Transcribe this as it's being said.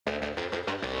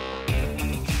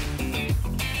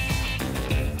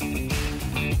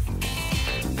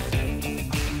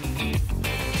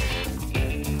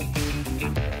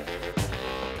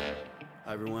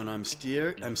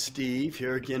I'm Steve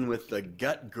here again with the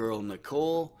gut girl,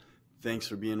 Nicole. Thanks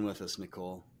for being with us,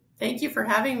 Nicole. Thank you for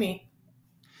having me.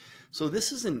 So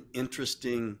this is an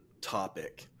interesting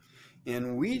topic,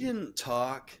 and we didn't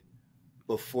talk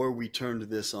before we turned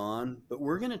this on, but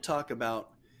we're going to talk about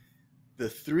the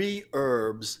three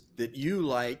herbs that you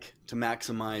like to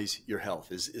maximize your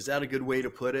health. Is that a good way to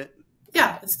put it?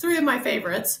 Yeah, it's three of my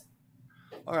favorites.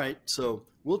 All right, so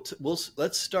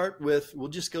let's start with, we'll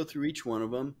just go through each one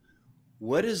of them.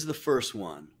 What is the first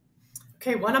one?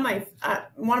 Okay, one of my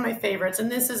favorites,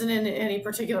 and this isn't in any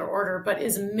particular order, but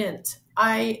is mint.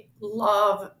 I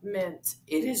love mint.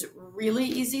 It is really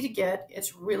easy to get.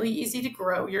 It's really easy to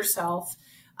grow yourself.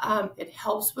 It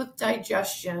helps with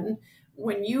digestion.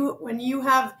 When you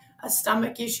have a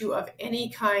stomach issue of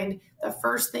any kind, the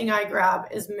first thing I grab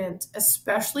is mint,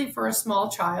 especially for a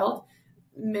small child.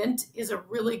 Mint is a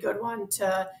really good one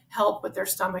to help with their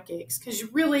stomach aches because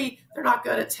they're not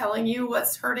good at telling you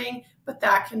what's hurting, but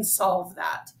that can solve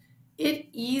that. It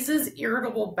eases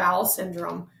irritable bowel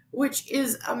syndrome, which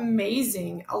is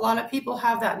amazing. A lot of people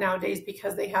have that nowadays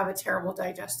because they have a terrible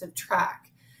digestive tract.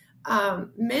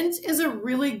 Mint is a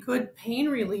really good pain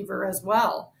reliever as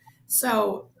well.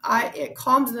 So it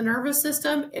calms the nervous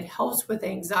system. It helps with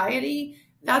anxiety.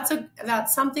 That's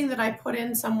something that I put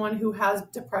in someone who has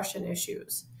depression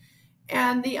issues.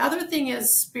 And the other thing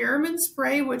is spearmint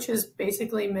spray, which is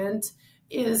basically mint,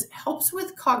 helps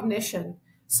with cognition.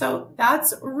 So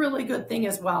that's a really good thing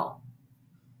as well.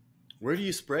 Where do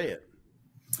you spray it?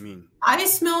 I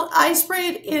spray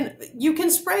it in, you can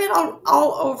spray it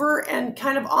all over and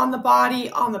kind of on the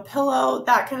body, on the pillow,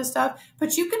 that kind of stuff.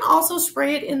 But you can also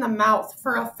spray it in the mouth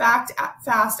for a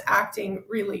fast acting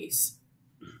release.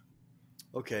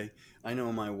 Okay. I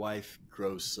know my wife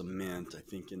grows some mint, I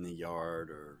think in the yard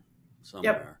or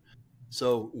somewhere. Yep.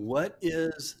 So what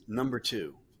is number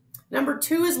two? Number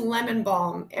two is lemon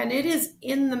balm, and it is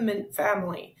in the mint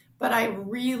family. But I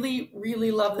really,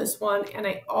 really love this one, and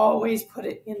I always put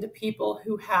it into people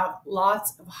who have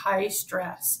lots of high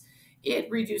stress.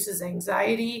 It reduces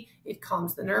anxiety, it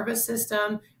calms the nervous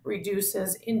system,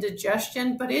 reduces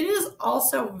indigestion, but it is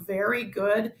also very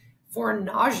good for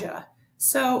nausea.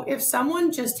 So if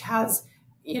someone just has,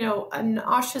 a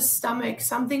nauseous stomach,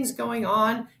 something's going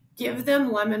on, give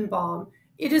them lemon balm.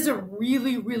 It is a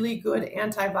really, really good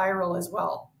antiviral as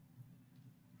well.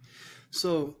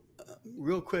 So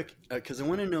real quick, because I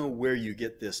want to know where you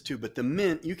get this too, but the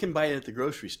mint, you can buy it at the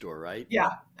grocery store, right?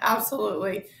 Yeah,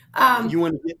 absolutely. You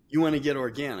want to get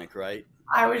organic, right?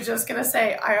 I was just going to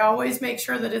say, I always make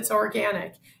sure that it's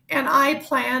organic. And I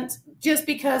plant just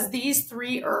because these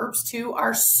three herbs too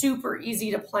are super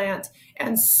easy to plant.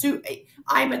 And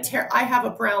I have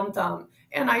a brown thumb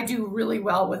and I do really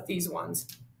well with these ones.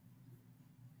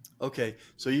 Okay,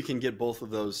 so you can get both of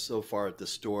those so far at the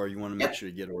store. You want to make Yep. sure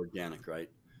you get organic, right?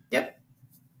 Yep.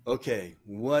 Okay,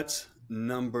 what's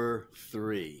number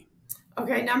three?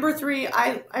 Okay, number three,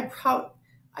 I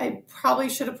probably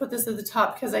should have put this at the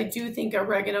top because I do think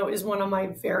oregano is one of my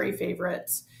very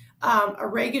favorites.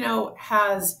 Oregano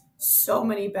has so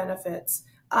many benefits.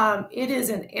 It is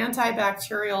an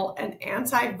antibacterial, an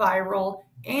antiviral,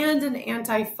 and an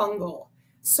antifungal.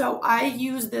 So I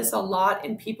use this a lot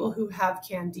in people who have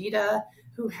candida,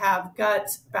 who have gut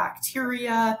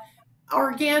bacteria.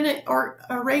 Organic or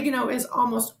oregano is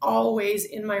almost always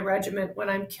in my regimen when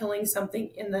I'm killing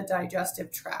something in the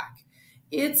digestive tract.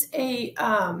 It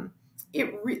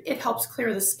helps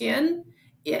clear the skin.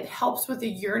 It helps with a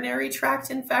urinary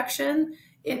tract infection.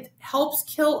 It helps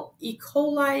kill E.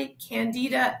 coli,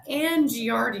 candida, and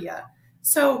giardia.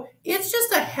 So it's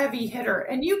just a heavy hitter,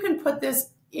 and you can put this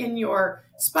in your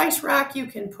spice rack. You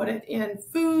can put it in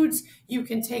foods. You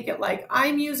can take it like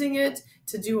I'm using it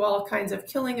to do all kinds of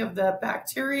killing of the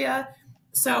bacteria.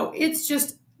 So it's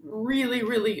just really,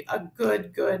 really a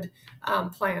good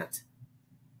plant.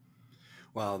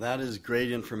 Wow, that is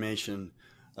great information.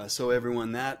 So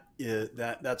everyone,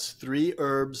 that's three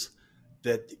herbs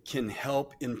that can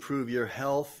help improve your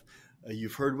health.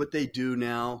 You've heard what they do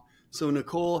now. So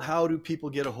Nicole, how do people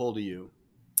get a hold of you?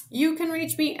 You can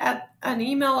reach me at an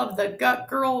email of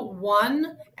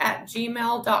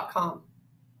thegutgirl1@gmail.com.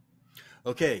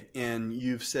 Okay, and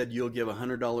you've said you'll give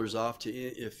 $100 off to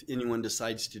if anyone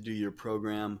decides to do your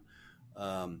program.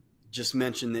 Just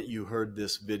mention that you heard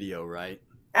this video, right?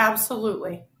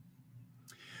 Absolutely.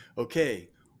 Okay,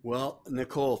 well,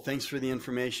 Nicole, thanks for the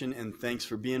information and thanks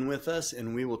for being with us,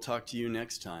 and we will talk to you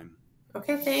next time.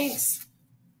 Okay, thanks.